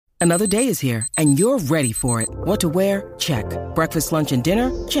Another day is here, and you're ready for it. What to wear? Check. Breakfast, lunch, and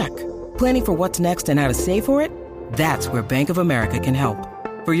dinner? Check. Planning for what's next and how to save for it? That's where Bank of America can help.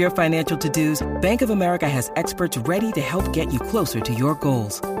 For your financial to-dos, Bank of America has experts ready to help get you closer to your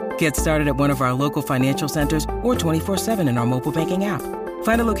goals. Get started at one of our local financial centers or 24/7 in our mobile banking app.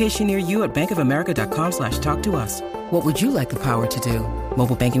 Find a location near you at bankofamerica.com/talktous. What would you like the power to do?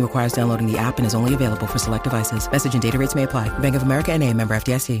 Mobile banking requires downloading the app and is only available for select devices. Message and data rates may apply. Bank of America N.A., member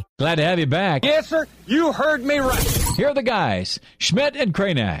FDIC. Glad to have you back. Yes, sir. You heard me right. Here are the guys, Schmidt and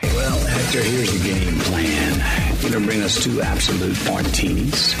Kranak. Well, Hector, here's the game plan. You're going to bring us 2 absolute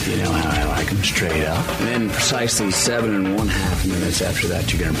martinis. You know how I like them, straight up. And then precisely 7.5 minutes after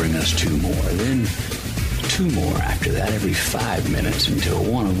that, you're going to bring us 2 more. Then 2 more after that every 5 minutes until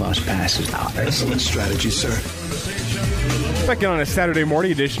one of us passes out. Excellent strategy, sir. Back in on a Saturday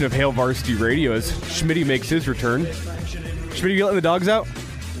morning edition of Hail Varsity Radio as Schmitty makes his return. Schmitty, you letting the dogs out?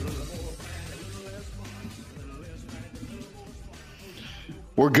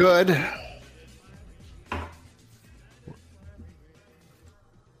 We're good.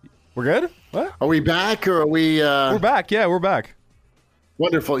 We're good? What? Are we back or are we... We're back. Yeah, we're back.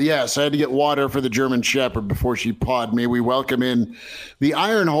 Wonderful. Yes, I had to get water for the German Shepherd before she pawed me. We welcome in the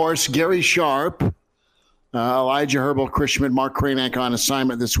Iron Horse, Gary Sharp, Elijah Herbal, Chris Schmidt, Mark Kranak on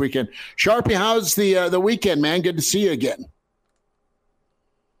assignment this weekend. Sharpie, how's the weekend, man? Good to see you again.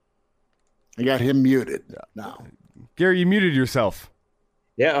 I got him muted now. Gary, you muted yourself.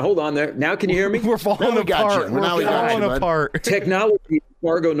 Yeah, hold on there. Now can you hear me? We're falling apart. We're falling apart. Technology,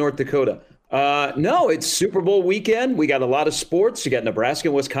 Fargo, North Dakota. No, it's Super Bowl weekend. We got a lot of sports. You got Nebraska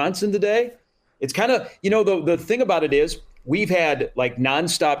and Wisconsin today. It's kind of, the thing about it is we've had like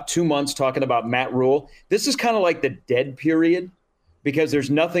nonstop 2 months talking about Matt Rule. This is kind of like the dead period because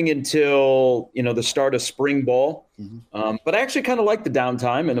there's nothing until, the start of spring ball. Mm-hmm. But I actually kind of like the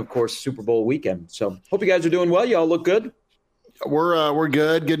downtime and, of course, Super Bowl weekend. So hope you guys are doing well. You all look good. We're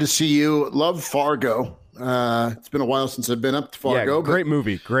good. Good to see you. Love Fargo. It's been a while since I've been up to Fargo. Yeah, great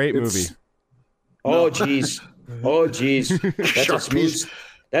movie. Great movie. Oh, geez. That's a smooth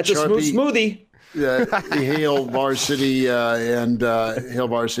smoothie. The Hail Varsity and Hail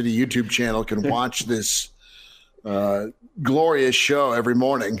Varsity YouTube channel can watch this glorious show every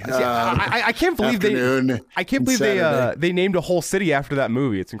morning. I can't believe they named a whole city after that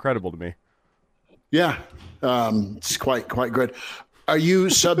movie. It's incredible to me. Yeah, it's quite good. Are you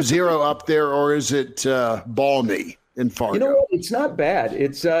sub-zero up there, or is it balmy in Fargo? You know what? It's not bad.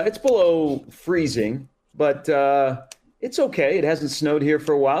 It's below freezing, but it's okay. It hasn't snowed here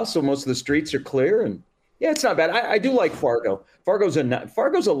for a while, so most of the streets are clear, and yeah, it's not bad. I do like Fargo. Fargo's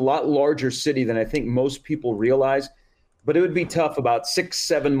a lot larger city than I think most people realize, but it would be tough about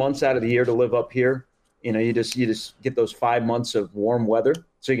 6-7 months out of the year to live up here. You just get those 5 months of warm weather,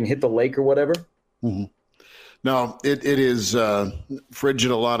 so you can hit the lake or whatever. Mm-hmm. No, it is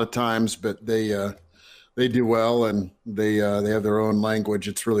frigid a lot of times, but they do well, and they have their own language.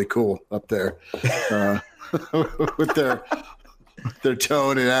 It's really cool up there with their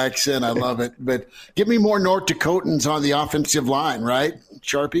tone and accent. I love it. But give me more North Dakotans on the offensive line, right,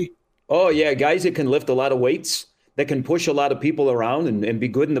 Sharpie? Oh, yeah, guys that can lift a lot of weights, that can push a lot of people around and be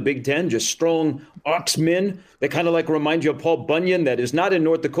good in the Big Ten, just strong oxmen that kind of like remind you of Paul Bunyan, that is not in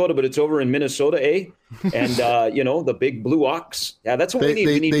North Dakota, but it's over in Minnesota, eh? And, the big blue ox. Yeah, that's what we need.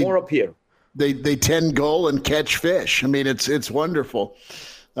 We need more up here. They tend goal and catch fish. I mean, it's wonderful.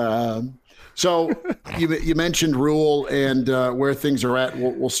 So you mentioned Rule and where things are at.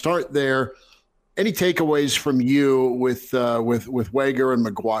 We'll start there. Any takeaways from you with Wager and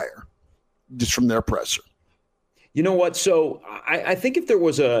McGuire, just from their presser? You know what? So I think if there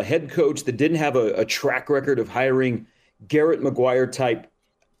was a head coach that didn't have a track record of hiring Garrett McGuire type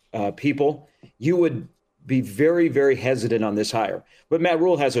people, you would be very, very hesitant on this hire. But Matt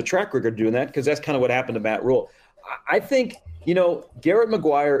Rule has a track record doing that because that's kind of what happened to Matt Rule. I think, Garrett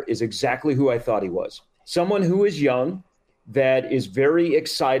McGuire is exactly who I thought he was. Someone who is young, that is very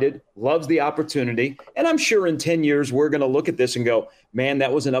excited, loves the opportunity. And I'm sure in 10 years, we're going to look at this and go, man,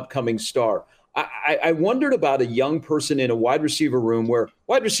 that was an upcoming star. I wondered about a young person in a wide receiver room where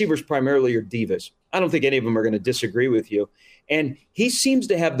wide receivers primarily are divas. I don't think any of them are going to disagree with you. And he seems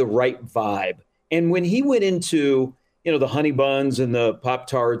to have the right vibe. And when he went into, the honey buns and the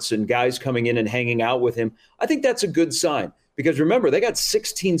Pop-Tarts and guys coming in and hanging out with him, I think that's a good sign. Because remember, they got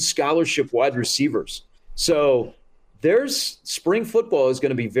 16 scholarship wide receivers. So there's spring football is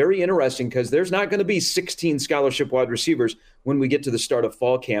going to be very interesting because there's not going to be 16 scholarship wide receivers when we get to the start of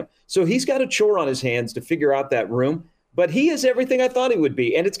fall camp. So he's got a chore on his hands to figure out that room, but he is everything I thought he would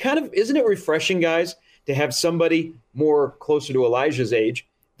be. And it's isn't it refreshing, guys, to have somebody more closer to Elijah's age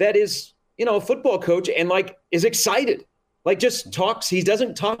that is, a football coach and like is excited, like just talks. He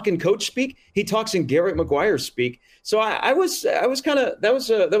doesn't talk in coach speak. He talks in Garrett McGuire speak. So I was kind of, that was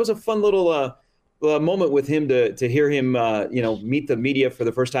a fun little moment with him to hear him, meet the media for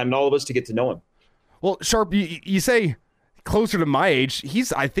the first time and all of us to get to know him. Well, Sharp, you say closer to my age.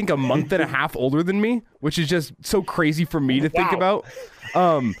 He's, I think, a month and a half older than me, which is just so crazy for me to think about.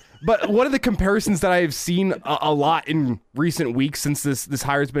 But one of the comparisons that I've seen a lot in recent weeks since this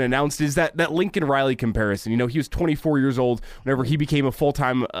hire has been announced is that Lincoln Riley comparison. He was 24 years old whenever he became a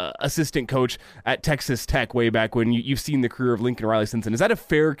full-time assistant coach at Texas Tech way back when. You've seen the career of Lincoln Riley since then. Is that a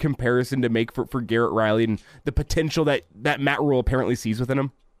fair comparison to make for Garrett Riley and the potential that Matt Rhule apparently sees within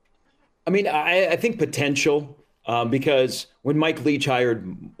him? I mean, I think potential because when Mike Leach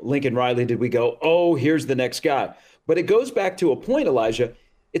hired Lincoln Riley, did we go, oh, here's the next guy? But it goes back to a point, Elijah.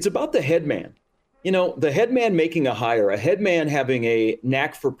 It's about the head man. The head man making a hire, a head man having a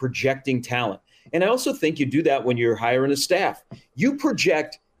knack for projecting talent. And I also think you do that when you're hiring a staff. You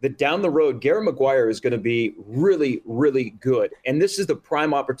project that down the road, Garrett McGuire is going to be really, really good. And this is the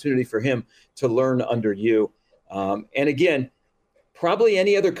prime opportunity for him to learn under you. And again, probably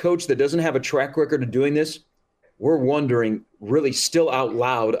any other coach that doesn't have a track record of doing this, we're wondering really still out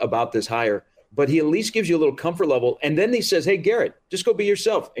loud about this hire. But he at least gives you a little comfort level. And then he says, hey, Garrett, just go be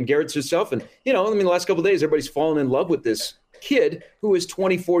yourself. And Garrett's himself. And, the last couple of days, everybody's fallen in love with this kid who is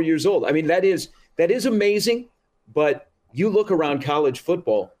 24 years old. I mean, that is amazing. But you look around college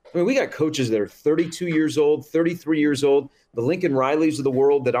football. I mean, we got coaches that are 32 years old, 33 years old, the Lincoln Rileys of the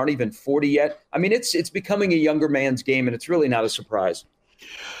world that aren't even 40 yet. I mean, it's becoming a younger man's game, and it's really not a surprise.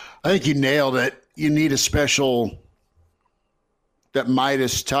 I think you nailed it. You need a special that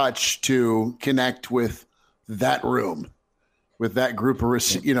Midas touch to connect with that room, with that group of,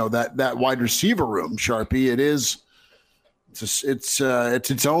 that wide receiver room, Sharpie. It's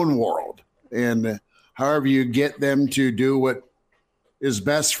its own world. And however you get them to do what is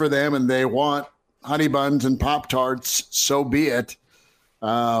best for them and they want honey buns and Pop-Tarts, so be it.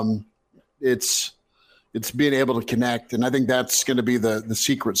 It's being able to connect. And I think that's going to be the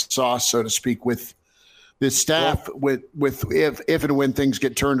secret sauce, so to speak, with this staff, with if and when things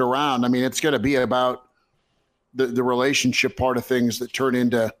get turned around. I mean, it's going to be about the relationship part of things that turn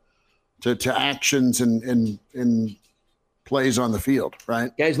into to actions and plays on the field,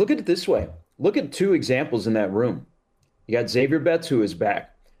 right? Guys, look at it this way. Look at two examples in that room. You got Xavier Betts, who is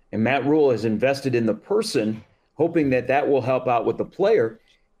back, and Matt Rhule has invested in the person, hoping that will help out with the player.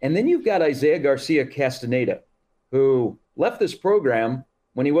 And then you've got Isaiah Garcia Castaneda, who left this program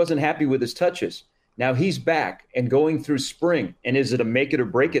when he wasn't happy with his touches. Now he's back and going through spring. And is it a make it or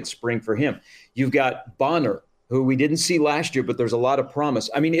break it spring for him? You've got Bonner, who we didn't see last year, but there's a lot of promise.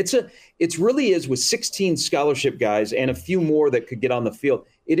 I mean, it really is with 16 scholarship guys and a few more that could get on the field.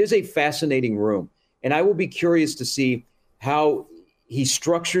 It is a fascinating room. And I will be curious to see how he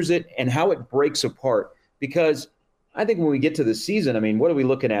structures it and how it breaks apart. Because I think when we get to the season, I mean, what are we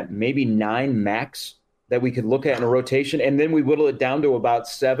looking at? Maybe 9 max that we could look at in a rotation. And then we whittle it down to about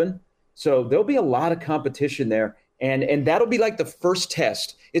 7. So there'll be a lot of competition there, and that'll be like the first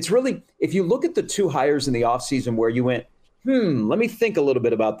test. It's really, if you look at the 2 hires in the offseason where you went, let me think a little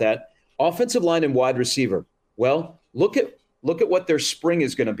bit about that. Offensive line and wide receiver. Well, look at what their spring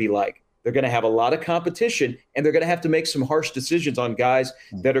is going to be like. They're going to have a lot of competition, and they're going to have to make some harsh decisions on guys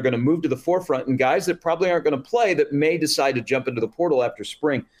that are going to move to the forefront and guys that probably aren't going to play that may decide to jump into the portal after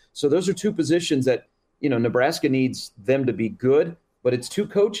spring. So those are 2 positions that, Nebraska needs them to be good. But it's 2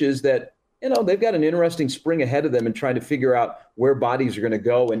 coaches that, they've got an interesting spring ahead of them and trying to figure out where bodies are going to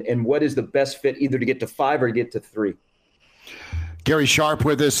go and what is the best fit either to get to 5 or get to 3. Gary Sharp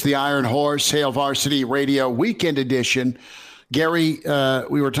with us, the Iron Horse, Hail Varsity Radio Weekend Edition. Gary,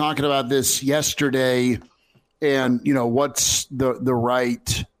 we were talking about this yesterday, and, what's the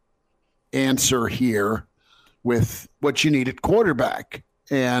right answer here with what you need at quarterback.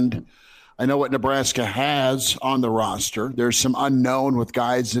 And I know what Nebraska has on the roster. There's some unknown with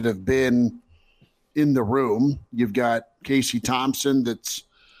guys that have been in the room. You've got Casey Thompson that's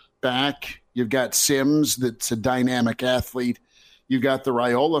back. You've got Sims that's a dynamic athlete. You've got the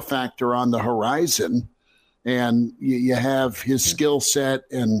Raiola factor on the horizon. And you have his skill set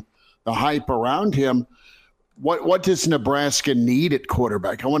and the hype around him. What does Nebraska need at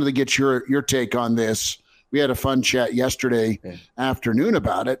quarterback? I wanted to get your take on this. We had a fun chat yesterday afternoon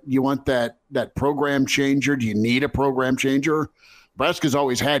about it. You want that program changer? Do you need a program changer? Nebraska's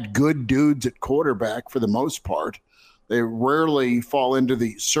always had good dudes at quarterback for the most part. They rarely fall into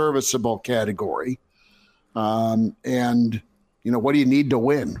the serviceable category. And what do you need to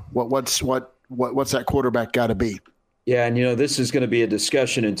win? What's that quarterback got to be? Yeah, and this is going to be a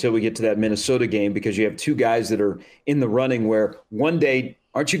discussion until we get to that Minnesota game, because you have two guys that are in the running where one day,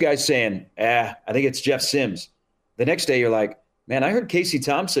 aren't you guys saying, I think it's Jeff Sims. The next day you're like, man, I heard Casey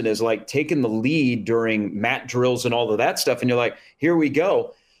Thompson is like taking the lead during mat drills and all of that stuff. And you're like, here we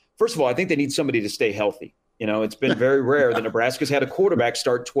go. First of all, I think they need somebody to stay healthy. It's been very rare that Nebraska's had a quarterback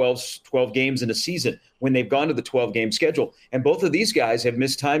start 12 games in a season when they've gone to the 12-game schedule. And both of these guys have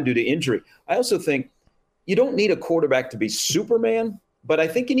missed time due to injury. I also think you don't need a quarterback to be Superman, but I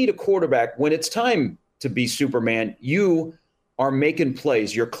think you need a quarterback when it's time to be Superman. You are making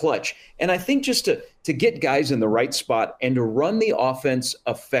plays, you're clutch. And I think just to get guys in the right spot and to run the offense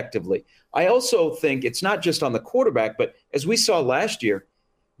effectively. I also think it's not just on the quarterback, but as we saw last year,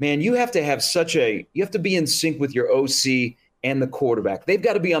 man, you have to have you have to be in sync with your OC and the quarterback. They've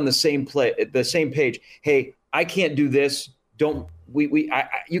got to be on the same page. Hey, I can't do this.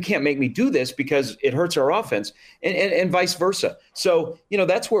 You can't make me do this because it hurts our offense, and vice versa. So,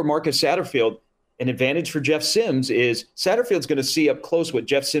 that's where Marcus Satterfield, an advantage for Jeff Sims is Satterfield's going to see up close what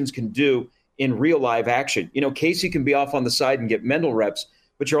Jeff Sims can do in real live action. Casey can be off on the side and get mental reps,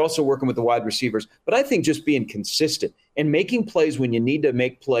 but you're also working with the wide receivers. But I think just being consistent and making plays when you need to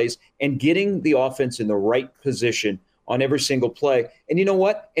make plays and getting the offense in the right position on every single play. And you know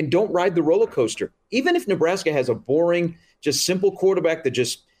what? And don't ride the roller coaster. Even if Nebraska has a boring, just simple quarterback that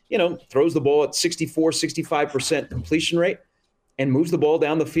just, throws the ball at 64, 65% completion rate and moves the ball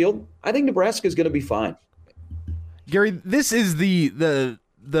down the field, I think Nebraska is going to be fine. Gary, this is the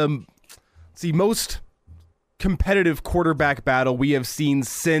most competitive quarterback battle we have seen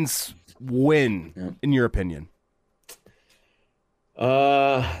since when, in your opinion?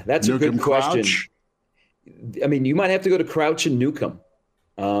 That's a good question. Crouch? I mean, you might have to go to Crouch and Newcomb,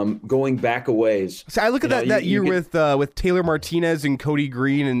 going back a ways. So I look at that year with Taylor Martinez and Cody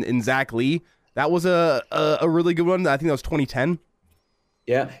Green and Zach Lee. That was a really good one. I think that was 2010.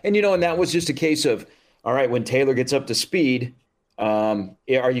 Yeah, and and that was just a case of, all right, when Taylor gets up to speed, are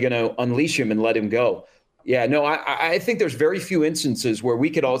you going to unleash him and let him go? Yeah, no, I think there's very few instances where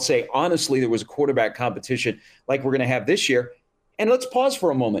we could all say, honestly, there was a quarterback competition like we're going to have this year. And let's pause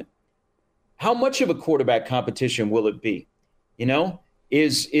for a moment. How much of a quarterback competition will it be?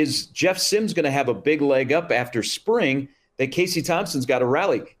 Is Jeff Sims going to have a big leg up after spring that Casey Thompson's got to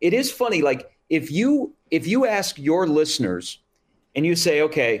rally? It is funny, like if you ask your listeners and you say,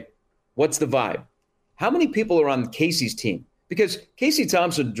 okay, what's the vibe? How many people are on Casey's team? Because Casey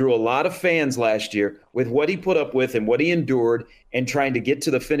Thompson drew a lot of fans last year with what he put up with and what he endured and trying to get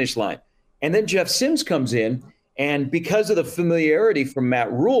to the finish line. And then Jeff Sims comes in, and because of the familiarity from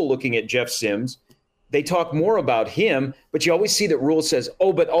Matt Rule looking at Jeff Sims, they talk more about him, but you always see that Rule says,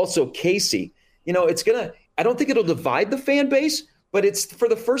 oh, but also Casey. I don't think it'll divide the fan base, but it's for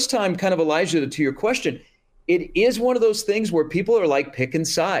the first time, kind of, Elijah, to your question, it is one of those things where people are like picking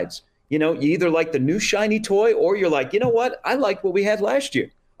sides. You either like the new shiny toy or you're like, you know what? I like what we had last year.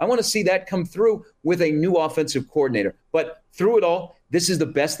 I want to see that come through with a new offensive coordinator. But through it all, this is the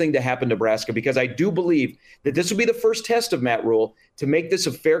best thing to happen to Nebraska, because I do believe that this will be the first test of Matt Rule to make this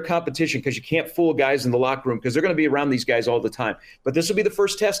a fair competition, because you can't fool guys in the locker room because they're going to be around these guys all the time. But this will be the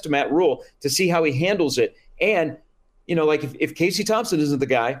first test to Matt Rule to see how he handles it. And, like if Casey Thompson isn't the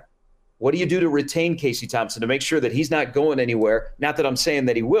guy, what do you do to retain Casey Thompson to make sure that he's not going anywhere? Not that I'm saying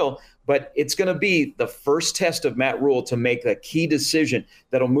that he will, but it's going to be the first test of Matt Rule to make a key decision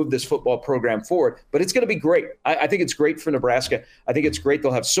that'll move this football program forward. But it's going to be great. I think it's great for Nebraska. I think it's great.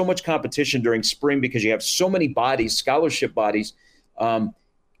 They'll have so much competition during spring because you have so many bodies, scholarship bodies.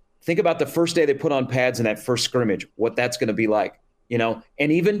 Think about the first day they put on pads in that first scrimmage, what that's going to be like, And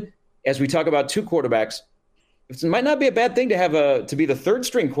even as we talk about two quarterbacks, it might not be a bad thing to have to be the third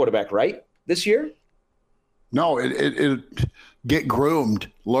string quarterback, right, this year? No, it get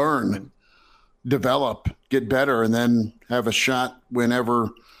groomed, learn, develop, get better, and then have a shot whenever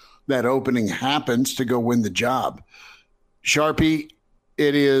that opening happens to go win the job. Sharpie,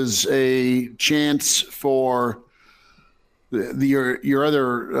 it is a chance for your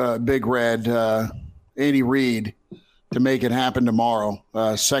other Big Red, Andy Reid, to make it happen tomorrow.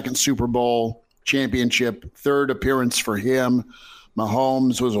 Second Super Bowl championship, third appearance for him.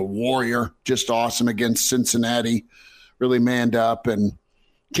 Mahomes was a warrior, just awesome against Cincinnati, really manned up. And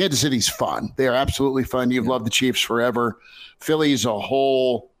Kansas City's fun. They are absolutely fun. You've loved the Chiefs forever. Philly's a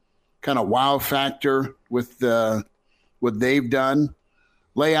whole kind of wow factor with what they've done.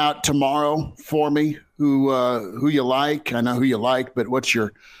 Lay out tomorrow for me who you like. I know who you like, but what's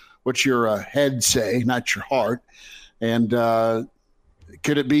your head say, not your heart? And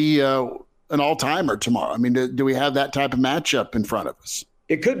could it be an all-timer tomorrow? I mean, do we have that type of matchup in front of us?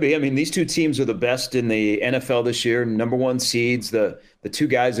 It could be. I mean, these two teams are the best in the NFL this year, number one seeds, the two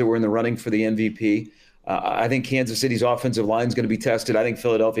guys that were in the running for the MVP. I think Kansas City's offensive line is going to be tested. I think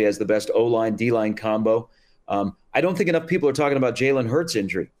Philadelphia has the best O-line, D-line combo. I don't think enough people are talking about Jalen Hurts'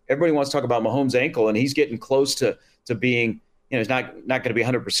 injury. Everybody wants to talk about Mahomes' ankle, and he's getting close to being, he's not going to be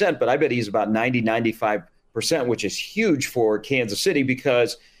 100%, but I bet he's about 90, 95%, which is huge for Kansas City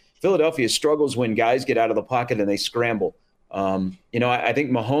because Philadelphia struggles when guys get out of the pocket and they scramble. I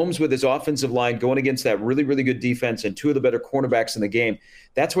think Mahomes with his offensive line going against that really, really good defense and two of the better cornerbacks in the game,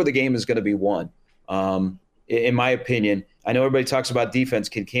 that's where the game is going to be won. In my opinion, I know everybody talks about defense.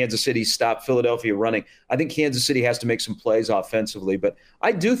 Can Kansas City stop Philadelphia running? I think Kansas City has to make some plays offensively, but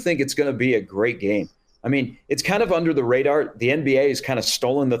I do think it's going to be a great game. I mean, it's kind of under the radar. The NBA has kind of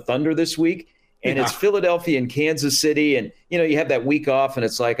stolen the thunder this week, and it's Philadelphia and Kansas City, and you have that week off, and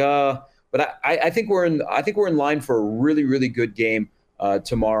it's like, but I think we're in line for a really, really good game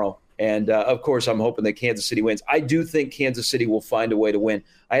tomorrow. And of course, I'm hoping that Kansas City wins. I do think Kansas City will find a way to win.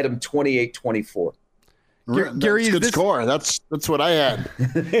 I had them 28-24. Gary, that's a good score. That's what I had.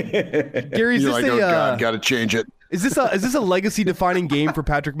 Gary, is You're this like, oh God, got to change it. Is this a legacy defining game for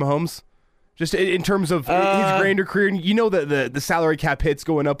Patrick Mahomes? Just in terms of his grander career, and the salary cap hits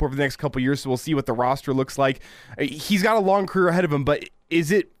going up over the next couple of years, so we'll see what the roster looks like. He's got a long career ahead of him, but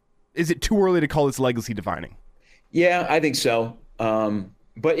is it too early to call this legacy defining? Yeah, I think so.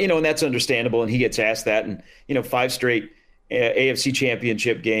 But and that's understandable, and he gets asked that, and 5 straight AFC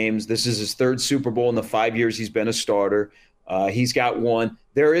Championship games. This is his 3rd Super Bowl in the 5 years he's been a starter. He's got 1.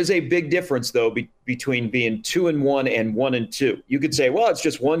 There is a big difference, though, between being 2-1 and 1-2. You could say, well, it's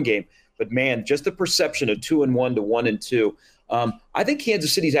just one game, but man, just the perception of 2-1 to 1-2. I think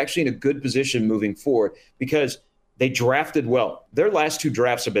Kansas City's actually in a good position moving forward because they drafted well. Their last 2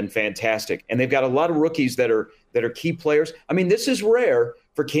 drafts have been fantastic, and they've got a lot of rookies that are key players. I mean, this is rare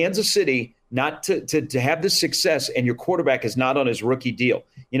for Kansas City not to have this success and your quarterback is not on his rookie deal.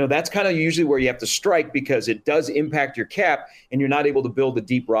 That's kind of usually where you have to strike because it does impact your cap and you're not able to build a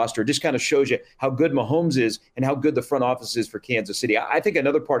deep roster. It just kind of shows you how good Mahomes is and how good the front office is for Kansas City. I think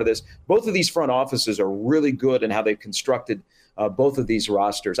another part of this, both of these front offices are really good in how they've constructed both of these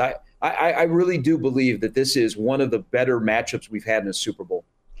rosters. I really do believe that this is one of the better matchups we've had in a Super Bowl.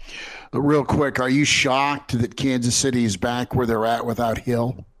 Real quick, are you shocked that Kansas City is back where they're at without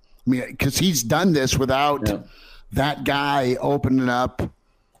Hill? I mean, because he's done this without that guy opening up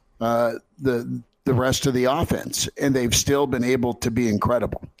the rest of the offense, and they've still been able to be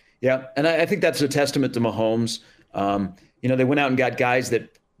incredible. Yeah, and I think that's a testament to Mahomes. They went out and got guys that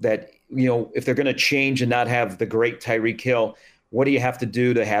if they're going to change and not have the great Tyreek Hill, what do you have to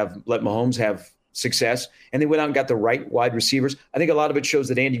do to let Mahomes have success? And they went out and got the right wide receivers. I think a lot of it shows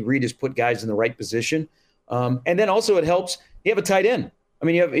that Andy Reid has put guys in the right position. And then also it helps you have a tight end. I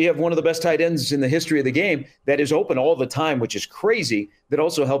mean, you have one of the best tight ends in the history of the game that is open all the time, which is crazy. That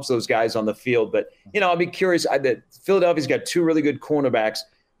also helps those guys on the field. But, I'll be curious. Philadelphia's got 2 really good cornerbacks.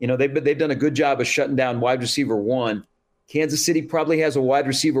 They've done a good job of shutting down wide receiver 1. Kansas City probably has a wide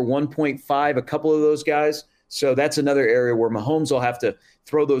receiver 1.5, a couple of those guys. So that's another area where Mahomes will have to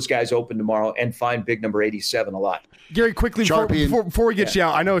throw those guys open tomorrow and find big number 87 a lot. Gary, quickly, before we get you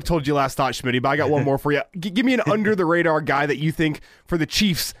out, I know I told you last thought, Schmitty, but I got one more for you. Give me an under-the-radar guy that you think for the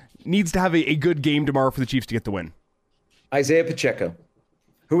Chiefs needs to have a good game tomorrow for the Chiefs to get the win. Isaiah Pacheco,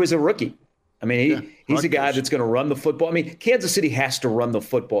 who is a rookie. I mean, he's a guy that's going to run the football. I mean, Kansas City has to run the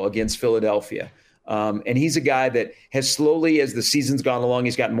football against Philadelphia. And he's a guy that has slowly, as the season's gone along,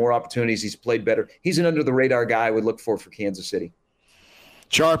 he's gotten more opportunities. He's played better. He's an under-the-radar guy I would look for Kansas City.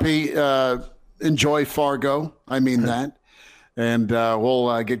 Sharpie, enjoy Fargo. I mean that. And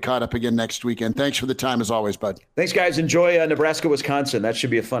we'll get caught up again next weekend. Thanks for the time as always, bud. Thanks, guys. Enjoy Nebraska, Wisconsin. That should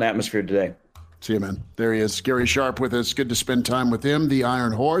be a fun atmosphere today. See you, man. There he is. Gary Sharp with us. Good to spend time with him, the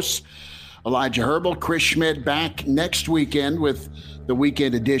Iron Horse. Elijah Herbal, Chris Schmidt back next weekend with the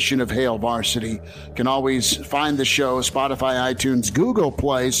weekend edition of Hail Varsity. Can always find the show, Spotify, iTunes, Google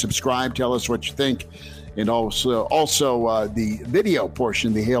Play. Subscribe. Tell us what you think. And also the video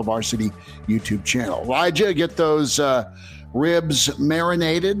portion, the Hail Varsity YouTube channel. Elijah, get those ribs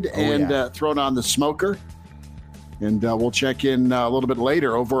marinated and thrown on the smoker. And we'll check in a little bit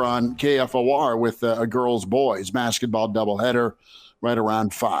later over on KFOR with a girls' boys basketball doubleheader right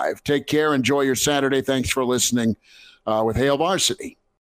around 5. Take care. Enjoy your Saturday. Thanks for listening with Hail Varsity.